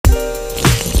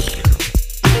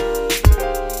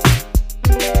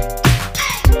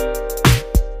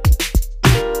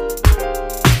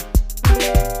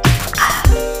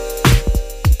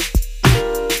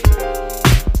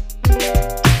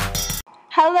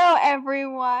Hello,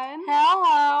 everyone.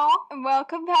 Hello. And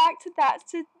welcome back to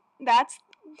That's the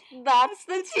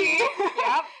Tea.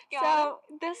 Yep. So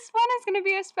this one is going to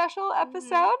be a special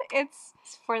episode. It's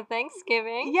for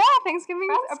Thanksgiving. Yeah, Thanksgiving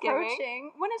is Friendsgiving.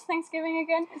 approaching. When is Thanksgiving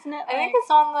again? Isn't it? I think it's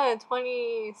on the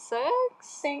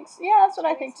 26th. Yeah, that's what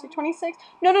I think too. 26th.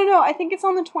 No. I think it's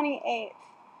on the 28th.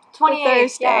 28th.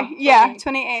 Thursday. Yeah,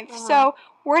 28th. Uh-huh. So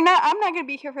I'm not gonna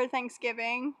be here for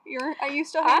Thanksgiving. Are you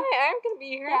still here? I'm gonna be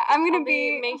here. Yeah, I'm gonna I'll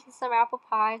be making some apple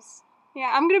pies.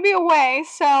 Yeah, I'm gonna be away,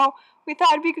 so we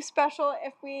thought it'd be special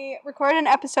if we recorded an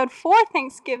episode for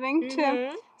Thanksgiving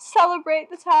to celebrate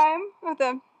the time of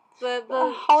the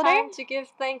holiday. Time to give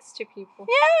thanks to people.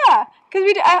 Yeah,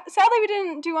 because sadly we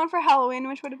didn't do one for Halloween,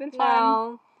 which would have been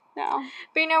fun. No.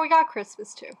 But we got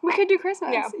Christmas too. We could do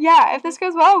Christmas. Yeah. If this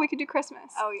goes well, we could do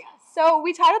Christmas. Oh yes. So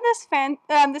we titled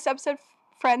this episode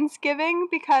Friendsgiving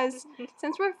because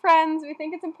since we're friends, we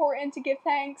think it's important to give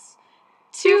thanks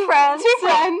to friends.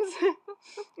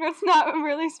 It's not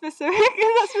really specific.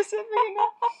 It's not specific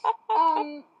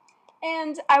enough.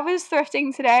 And I was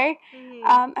thrifting today.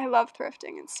 I love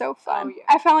thrifting. It's so fun. Oh, yeah.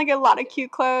 I found a lot of cute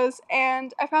clothes,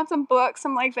 and I found some books,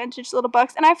 some vintage little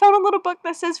books, and I found a little book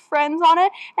that says Friends on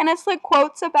it, and it's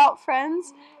quotes about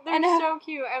friends. They're so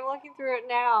cute. I'm looking through it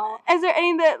now. Is there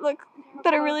any that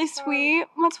are really sweet?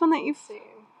 What's one that you see?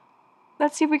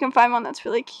 Let's see if we can find one that's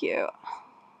really cute.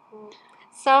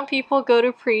 Some people go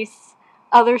to priests,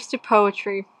 others to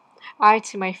poetry. I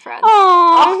to my friends.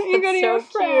 Oh, you go to your so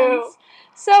friends. Cute.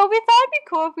 So we thought it'd be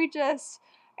cool if we just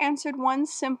answered one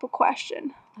simple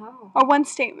question. Or one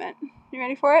statement. You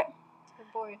ready for it? Oh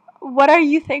boy. What are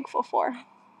you thankful for?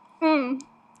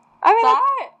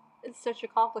 That is such a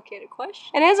complicated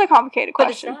question. It is a complicated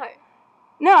question. But it's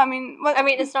No, not.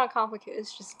 it's not complicated.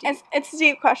 It's just deep. It's a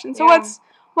deep question. So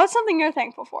what's something you're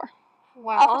thankful for?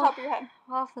 Wow. Off the top of your head.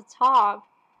 Off the top.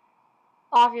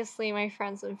 Obviously, my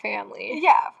friends and family.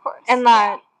 Yeah, of course. And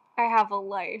that I have a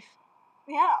life.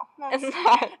 Yeah. I have a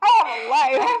life.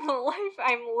 I have a life.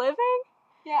 I'm living.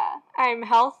 Yeah. I'm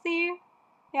healthy.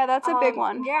 Yeah, that's a big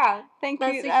one. Yeah. Thank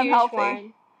that's you. a I'm huge healthy.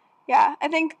 one. Yeah, I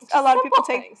think Just a lot of people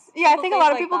simple take. things. Yeah, I think a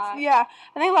lot of Simple people. things like that. Yeah,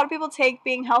 I think a lot of people take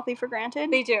being healthy for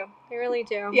granted. They do. They really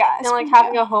do. Yeah, and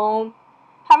having a home.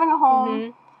 Having a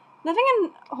home. Living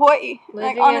in Hawaii.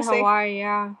 Honestly. In Hawaii,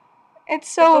 yeah. It's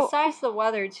so. Besides the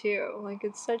weather too,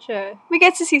 it's such a. We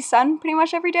get to see sun pretty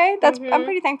much every day. I'm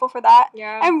pretty thankful for that.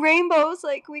 Yeah. And rainbows,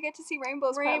 we get to see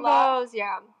rainbows quite a lot. Rainbows,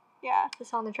 yeah. Yeah.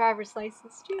 It's on the driver's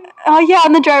license too. Oh yeah,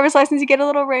 on the driver's license you get a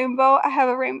little rainbow. I have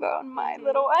a rainbow on my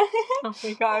little one. Oh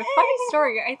my god, funny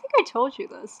story. I think I told you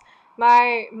this.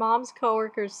 My mom's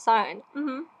coworker's son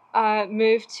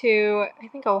moved to, I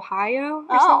think, Ohio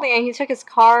or something, and he took his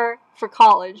car for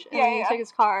college. And he took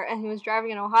his car, and he was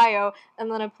driving in Ohio,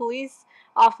 and then a police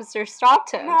officer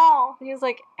stopped him. No. And he was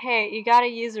like, hey, you gotta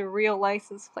use a real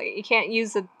license plate. You can't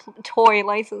use a toy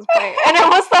license plate. And it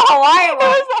was the Hawaiian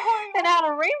one. And it had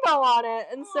a rainbow on it.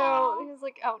 And so he was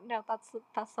like, oh, no, that's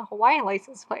the Hawaiian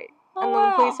license plate. Oh, and then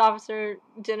the police officer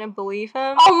didn't believe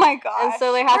him. Oh my god. And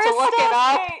so they had to look it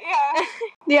up. Yeah.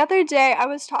 The other day I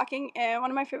was talking in one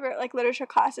of my favorite literature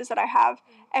classes that I have,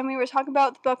 and we were talking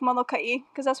about the book Molokai,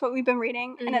 because that's what we've been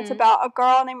reading, and it's about a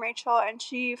girl named Rachel, and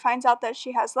she finds out that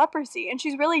she has leprosy, and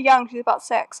she's really young, she's about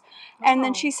 6. And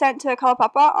then she's sent to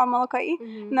Kalapapa on Molokai,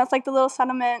 and that's the little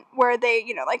settlement where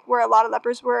they, where a lot of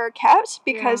lepers were kept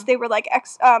because they were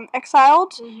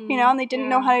exiled, and they didn't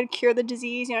know how to cure the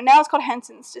disease. Now it's called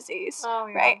Hansen's disease. Oh,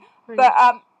 yeah. Right?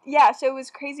 But, so it was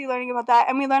crazy learning about that,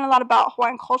 and we learned a lot about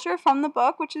Hawaiian culture from the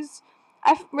book, which is,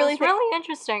 really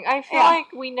interesting. I feel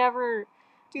like we never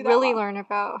really learn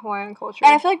about Hawaiian culture.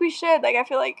 And I feel like we should. I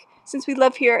feel like since we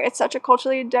live here, it's such a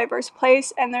culturally diverse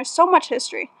place, and there's so much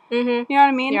history. You know what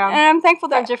I mean? Yeah. And I'm thankful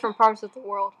that from different parts of the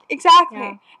world. Exactly.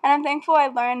 Yeah. And I'm thankful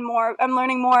I'm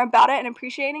learning more about it and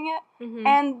appreciating it.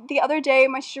 And the other day,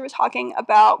 my teacher was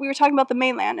we were talking about the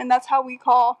mainland, and that's how we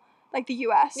call the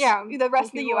U.S. Yeah. The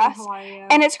rest of the U.S. Hawaii,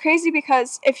 And it's crazy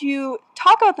because if you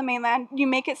talk about the mainland, you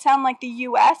make it sound like the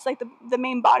U.S., the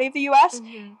main body of the U.S.,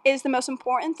 is the most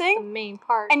important thing. The main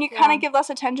part. And you kind of give less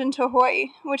attention to Hawaii,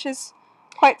 which is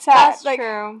quite sad. That's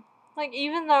true.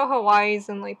 Even though Hawaii's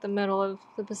in the middle of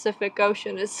the Pacific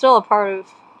Ocean, it's still a part of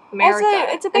America.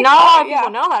 It's a big and not a lot of part,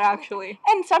 people know that, actually.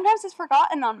 And sometimes it's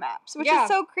forgotten on maps, which is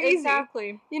so crazy.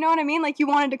 Exactly. You know what I mean? You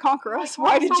wanted to conquer us.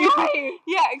 Why did you?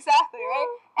 Yeah, exactly,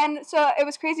 right? And so it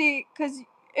was crazy because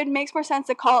it makes more sense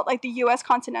to call it the U.S.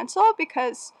 continental,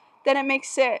 because then it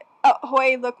makes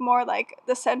Hawaii look more like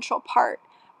the central part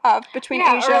of between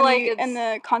Asia and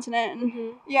the continent.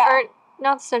 Or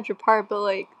not the central part,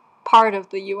 but part of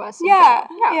the U.S.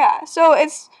 Yeah. So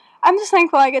it's I'm just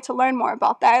thankful I get to learn more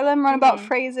about that. I learn more about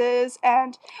phrases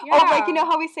and like you know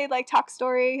how we say like talk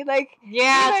story, like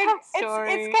talk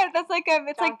story. It's kind of that's like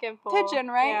it's like pigeon,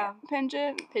 right? Yeah.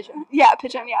 Pigeon. Yeah,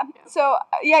 pigeon. Yeah. So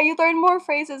you learn more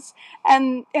phrases,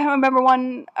 and I remember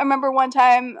one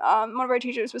time one of our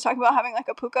teachers was talking about having like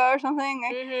a puka or something,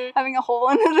 like, having a hole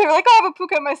in it. They were like, "Oh, I have a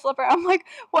puka in my slipper." I'm like,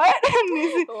 "What?"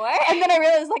 What? And then I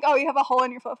realized like, "Oh, you have a hole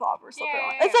in your flip flop or slipper."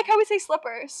 Yeah. It's like how we say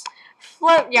slippers.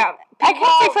 Yeah. I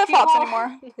can't say flip flops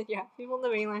anymore. Yeah, people in the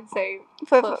mainland say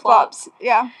flip flops.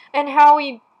 Yeah. And how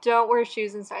we don't wear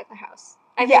shoes inside the house.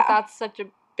 I think that's such a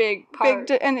big part.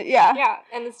 Yeah,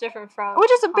 and it's different from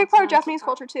which is a big part of Japanese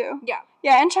culture too.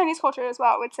 Yeah, and Chinese culture as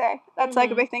well. I would say that's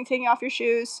like a big thing, taking off your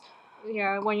shoes.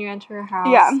 Yeah, when you enter a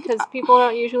house. Because people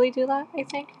don't usually do that, I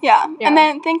think. Yeah, and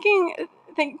then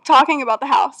talking about the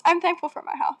house. I'm thankful for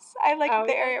my house. I like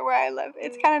the area where I live.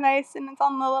 It's kind of nice, and it's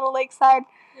on the little lakeside.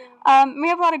 Yeah. We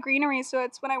have a lot of greenery, so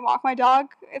it's when I walk my dog,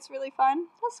 it's really fun.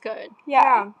 That's good.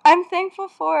 Yeah. I'm thankful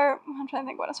for. I'm trying to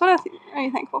think what else. What else are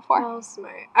you thankful for? What else am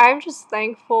I? I'm just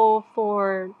thankful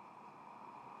for.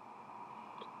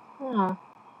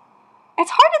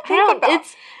 It's hard to think about.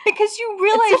 It's because you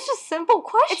realize it's such a simple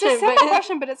question. It's a simple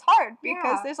question, but it's hard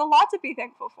because there's a lot to be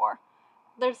thankful for.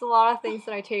 There's a lot of things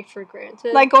that I take for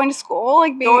granted. Like going to school,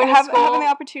 like having the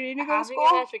opportunity to go to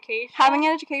school. Having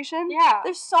an education. Yeah.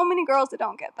 There's so many girls that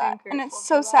don't get that. And it's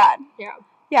so sad. Yeah.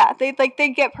 Yeah, they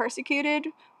get persecuted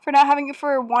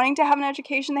for wanting to have an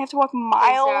education. They have to walk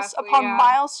miles upon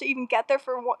miles to even get there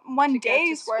for one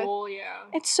day's worth. School, yeah.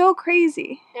 It's so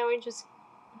crazy. And we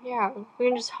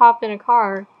can just hop in a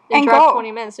car and drive go.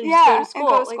 20 minutes and just go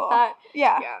to school. Like that.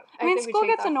 Yeah. I mean, school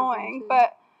gets annoying,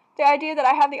 but the idea that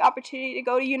I have the opportunity to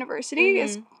go to university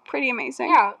is pretty amazing.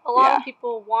 Yeah, a lot of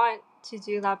people want to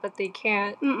do that, but they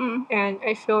can't. And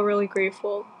I feel really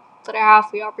grateful that I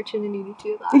have the opportunity to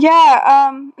do that.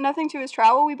 Yeah, another thing too is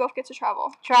travel. We both get to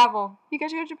travel. You get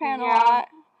to go to Japan a lot.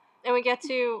 And we get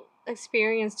to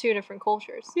experience 2 different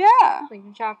cultures. Yeah. Like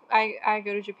I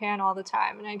go to Japan all the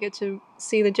time, and I get to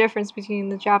see the difference between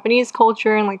the Japanese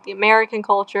culture and like the American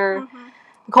culture.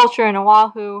 The culture in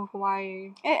Oahu,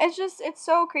 Hawaii. It's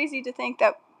so crazy to think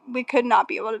that we could not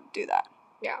be able to do that.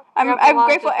 Yeah. I'm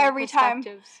grateful every time.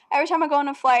 Every time I go on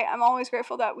a flight, I'm always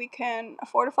grateful that we can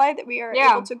afford a flight, that we are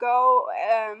able to go.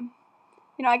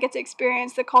 I get to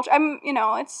experience the culture.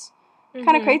 It's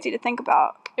kind of crazy to think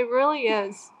about. It really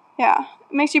is. Yeah.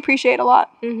 It makes you appreciate a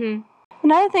lot.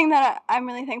 Another thing that I'm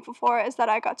really thankful for is that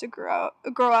I got to grow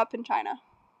up in China.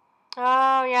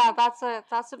 Oh yeah, that's a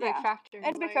big factor.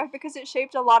 It's a big factor because it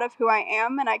shaped a lot of who I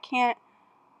am, and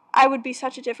I would be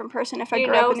such a different person if I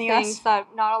grew up in the U.S. things that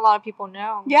not a lot of people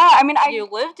know. Yeah, I mean, you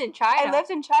lived in China. I lived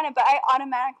in China, but I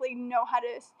automatically know how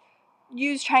to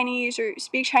use Chinese or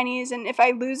speak Chinese, and if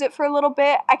I lose it for a little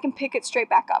bit, I can pick it straight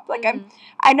back up. Like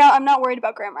I'm not worried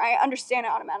about grammar. I understand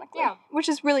it automatically. Yeah. Which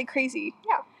is really crazy.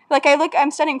 Yeah. Like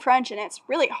I'm studying French, and it's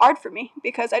really hard for me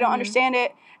because I don't understand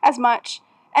it as much.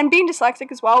 And being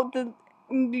dyslexic as well,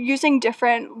 using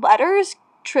different letters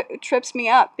trips me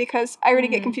up because I already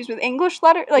get confused with English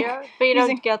letters. Like, but you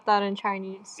don't get that in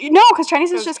Chinese. No, because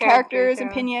Chinese is just characters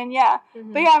and pinyin,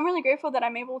 But I'm really grateful that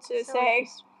I'm able to say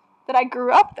that I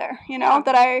grew up there,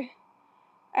 that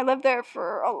I lived there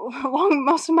for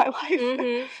most of my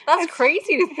life. That's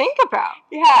crazy to think about.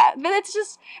 Yeah, but it's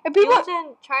just... You lived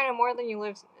in China more than you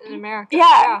lived in America.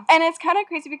 Yeah, and it's kind of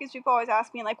crazy because people always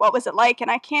ask me, like, what was it like?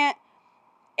 And I can't...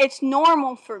 It's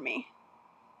normal for me.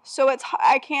 So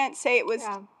I can't say it was...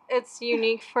 Yeah. It's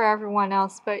unique for everyone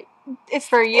else, but it's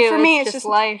for you, for me, it's just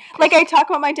life. Like, I talk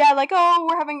about my dad, like, oh,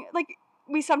 we're having... Like,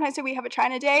 we sometimes say we have a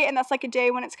China day, and that's, like, a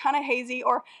day when it's kind of hazy,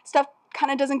 or stuff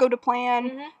kind of doesn't go to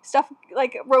plan. Stuff,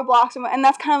 like, roadblocks, and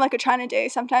that's kind of like a China day.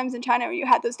 Sometimes in China, you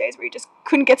had those days where you just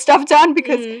couldn't get stuff done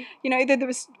because, either there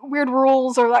was weird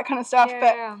rules or that kind of stuff,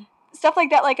 stuff like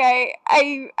that, like,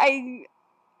 I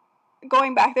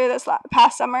going back there this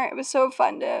past summer, it was so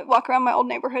fun to walk around my old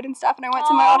neighborhood and stuff, and I went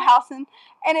to my old house, and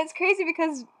it's crazy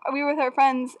because we were with our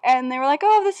friends, and they were like,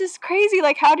 oh, this is crazy,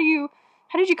 like, how did you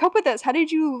cope with this? How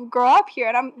did you grow up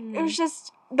here? And it was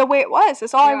just the way it was.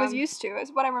 It's all I was used to. It's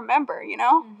what I remember,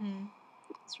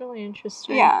 It's really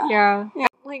interesting. Yeah.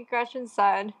 Like Gretchen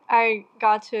said, I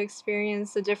got to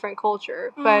experience a different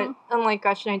culture, but unlike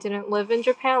Gretchen, I didn't live in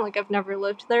Japan. Like, I've never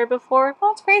lived there before.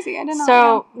 Oh, that's crazy. I didn't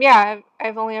know. So,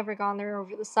 I've only ever gone there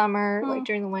over the summer, like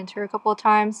during the winter a couple of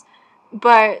times.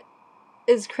 But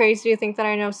it's crazy to think that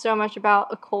I know so much about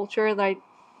a culture that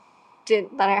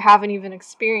I haven't even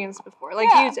experienced before. Like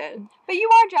you did. But you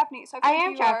are Japanese. So I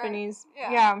am Japanese.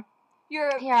 Yeah. you're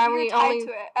tied to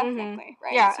it ethnically,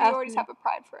 right? Yeah, so you already have a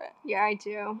pride for it. Yeah, I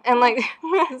do. And like,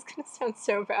 this is gonna sound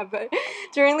so bad, but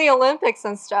during the Olympics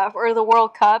and stuff, or the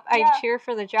World Cup, I cheer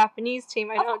for the Japanese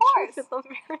team. I don't cheer for the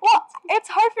American team. It's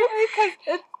hard for me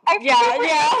because I cheer for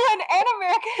England and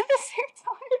America at the same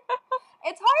time.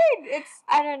 It's hard.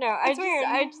 I don't know.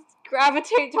 I just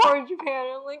gravitate toward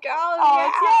Japan. I'm like,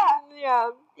 yeah.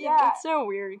 It's so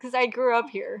weird because I grew up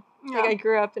here. Yeah. Like I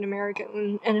grew up in America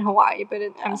and in Hawaii, but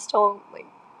I'm still like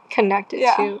connected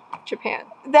to Japan.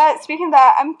 Speaking of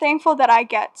that, I'm thankful that I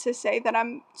get to say that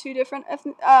I'm two different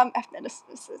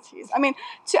ethnicities. I mean,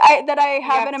 that I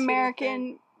have an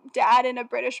American dad and a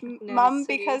British mom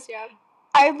because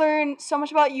I learn so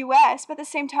much about U.S., but at the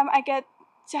same time I get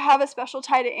to have a special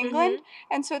tie to England,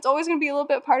 and so it's always going to be a little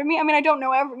bit part of me. I mean, I don't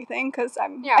know everything because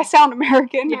I sound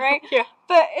American, right? Yeah.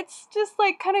 But it's just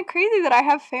like kind of crazy that I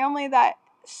have family that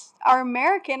are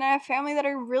American and I have family that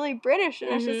are really British,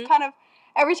 and it's just kind of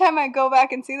every time I go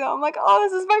back and see them, I'm like, oh,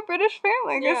 this is my British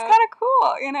family. Yeah. It's kind of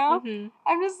cool, you know.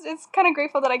 It's kind of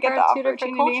grateful that I get the opportunity. Two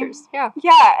different cultures. Yeah,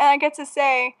 and I get to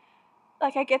say,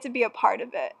 like, I get to be a part of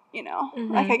it, you know.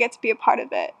 Like I get to be a part of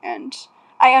it, and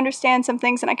I understand some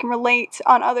things and I can relate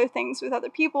on other things with other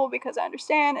people because I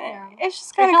understand. And it's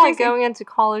just kind of crazy. Like going into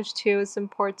college too is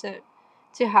important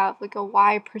to have like a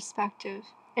wide perspective.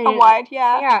 And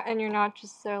Yeah, and you're not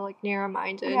just so like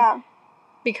narrow-minded. Yeah.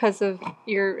 Because of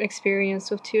your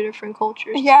experience with two different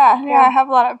cultures. Yeah, I have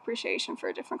a lot of appreciation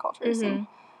for different cultures. And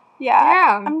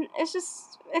it's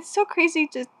so crazy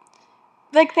to.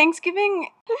 Like Thanksgiving,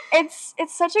 it's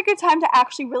such a good time to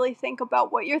actually really think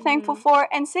about what you're thankful for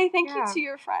and say thank you to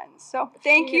your friends. So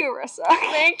thank you, Arissa.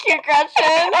 Thank you,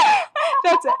 Gretchen.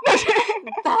 That's it.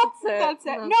 That's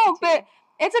it. No, but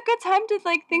it's a good time to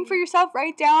like think for yourself.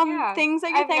 Write down things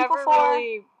that you're thankful for. I've never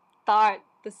really thought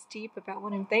this deep about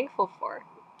what I'm thankful for.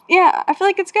 Yeah, I feel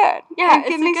like it's good. Yeah,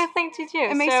 it's a good thing to do.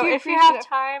 It makes you if you have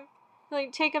time,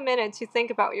 like take a minute to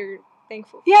think about your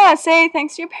thankful for. Yeah, say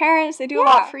thanks to your parents. They do a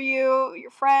lot for you,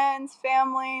 your friends,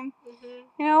 family,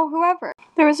 you know, whoever.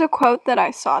 There was a quote that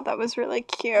I saw that was really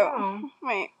cute. Oh.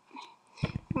 Wait,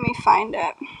 let me find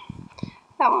it.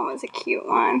 That one was a cute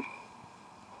one.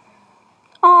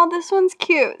 Oh, this one's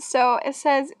cute. So it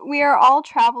says, "We are all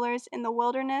travelers in the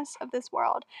wilderness of this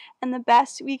world, and the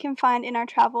best we can find in our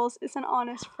travels is an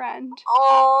honest friend."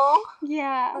 Oh,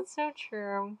 yeah. That's so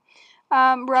true.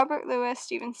 Robert Louis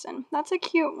Stevenson. That's a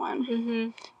cute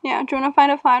one. Yeah, do you want to find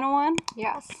a final one?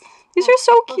 Yes. These are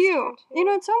so cute. You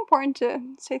know, it's so important to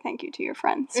say thank you to your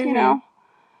friends, you know?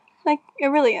 Like, it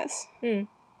really is.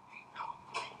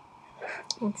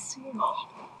 Let's see.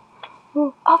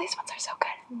 Oh, these ones are so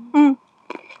good.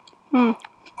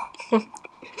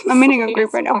 I'm eating a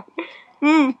grape right now.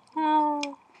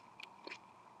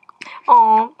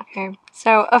 Oh, okay.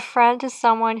 So, a friend is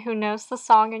someone who knows the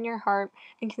song in your heart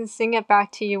and can sing it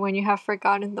back to you when you have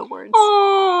forgotten the words.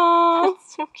 Aww.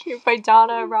 That's so cute. By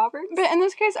Donna Roberts. But in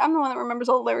this case, I'm the one that remembers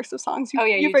all the lyrics of songs.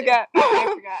 You forget.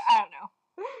 I forgot. I don't know.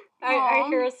 I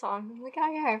hear a song. I'm like,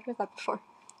 oh yeah, I've heard that before.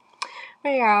 But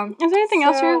yeah. Is there anything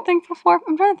else you're thankful for?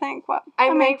 I'm trying to think. What?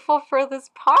 I'm thankful for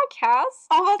this podcast.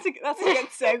 Oh, that's a good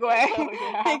segue.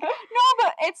 Like, no,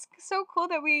 but it's so cool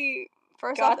that we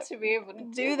got to be able to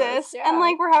do this, and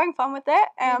like we're having fun with it.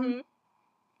 I'm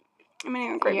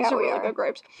eating grapes. These are really good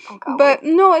grapes. Oh, but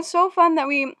no, it's so fun that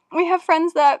we have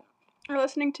friends that are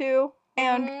listening to,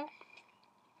 and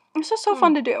it's just so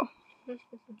fun to do.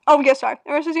 Oh, yes, sorry.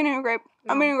 Arissa's eating a grape.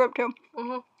 I'm eating a grape too.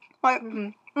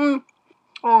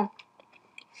 Oh.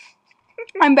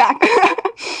 I'm back.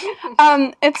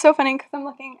 It's so funny because I'm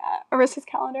looking at Arissa's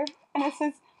calendar, and it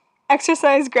says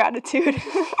exercise gratitude.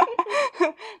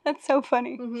 That's so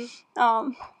funny.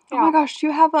 Oh my gosh, do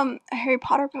you have a Harry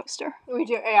Potter poster? We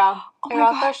do, yeah. Oh I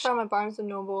got that from a Barnes &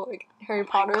 Noble, like, Harry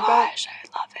Potter book. I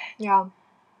love it. Yeah.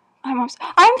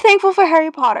 I'm thankful for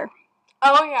Harry Potter.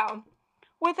 Oh, yeah.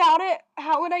 Without it,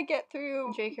 how would I get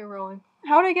through... J.K. Rowling.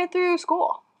 How would I get through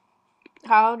school?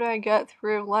 How do I get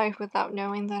through life without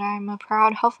knowing that I'm a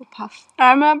proud Hufflepuff?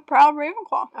 I'm a proud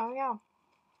Ravenclaw. Oh, yeah.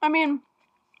 I mean...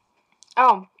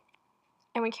 Oh.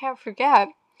 And we can't forget,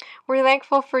 we're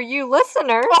thankful for you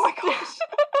listeners. Oh my gosh.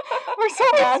 We're so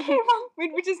bad.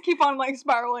 We just keep on like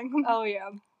spiraling. Oh yeah.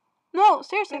 No,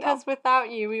 seriously. Because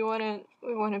without you, we wouldn't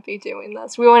be doing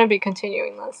this. We wouldn't be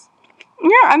continuing this.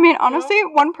 Yeah, I mean, honestly,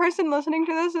 one person listening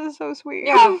to this is so sweet.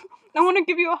 Yeah. I want to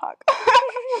give you a hug.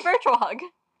 A virtual hug.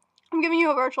 I'm giving you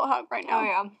a virtual hug right now. Oh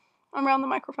yeah. Around the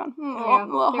microphone. A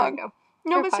little hug.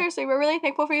 No, but seriously, we're really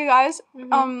thankful for you guys.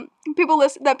 People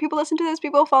listen to this.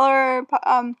 People follow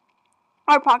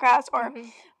our podcast or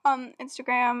on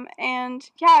Instagram, and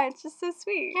yeah, it's just so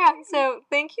sweet. Yeah, so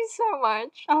thank you so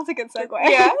much. That was a good segue.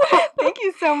 Yeah. Thank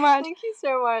you so much. Thank you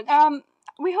so much.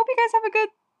 We hope you guys have a good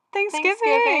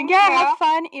Thanksgiving. Yeah, have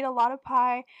fun. Eat a lot of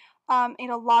pie. Eat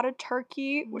a lot of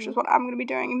turkey, which is what I'm going to be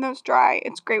doing. Even though it's dry,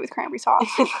 it's great with cranberry sauce.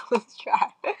 It's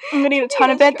dry. I'm going to eat a ton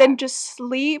of it, then just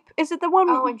sleep. Is it the one?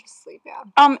 Oh, and just sleep,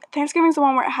 yeah. Thanksgiving's the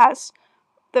one where it has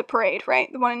the parade,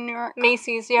 right? The one in New York.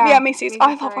 Macy's, yeah. Yeah, Macy's.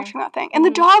 I love watching that thing. And the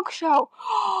dog show.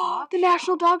 The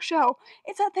National Dog Show.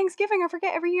 It's at Thanksgiving. I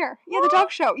forget every year. Yeah, the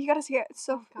dog show. You gotta see it. It's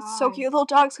so cute. Little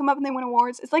dogs come up and they win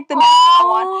awards. It's like the national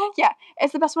one. Yeah,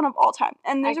 it's the best one of all time.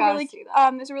 And there's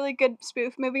there's a really good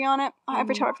spoof movie on it.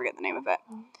 Every time I forget the name of it.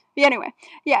 But anyway,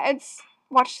 yeah, it's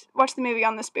watch the movie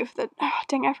on the spoof.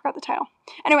 Dang, I forgot the title.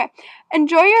 Anyway,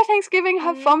 enjoy your Thanksgiving.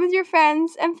 Have fun with your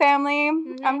friends and family.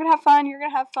 I'm gonna have fun. You're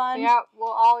gonna have fun. Yeah,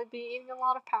 we'll all be eating a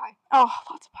lot of pie. Oh,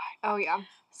 lots of pie. Oh yeah.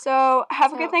 So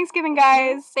have a good Thanksgiving,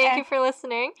 guys. Thank you for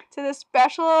listening to this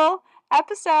special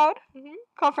episode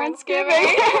called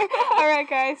Friendsgiving. All right,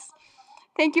 guys.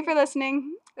 Thank you for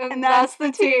listening. And that's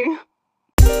the tea.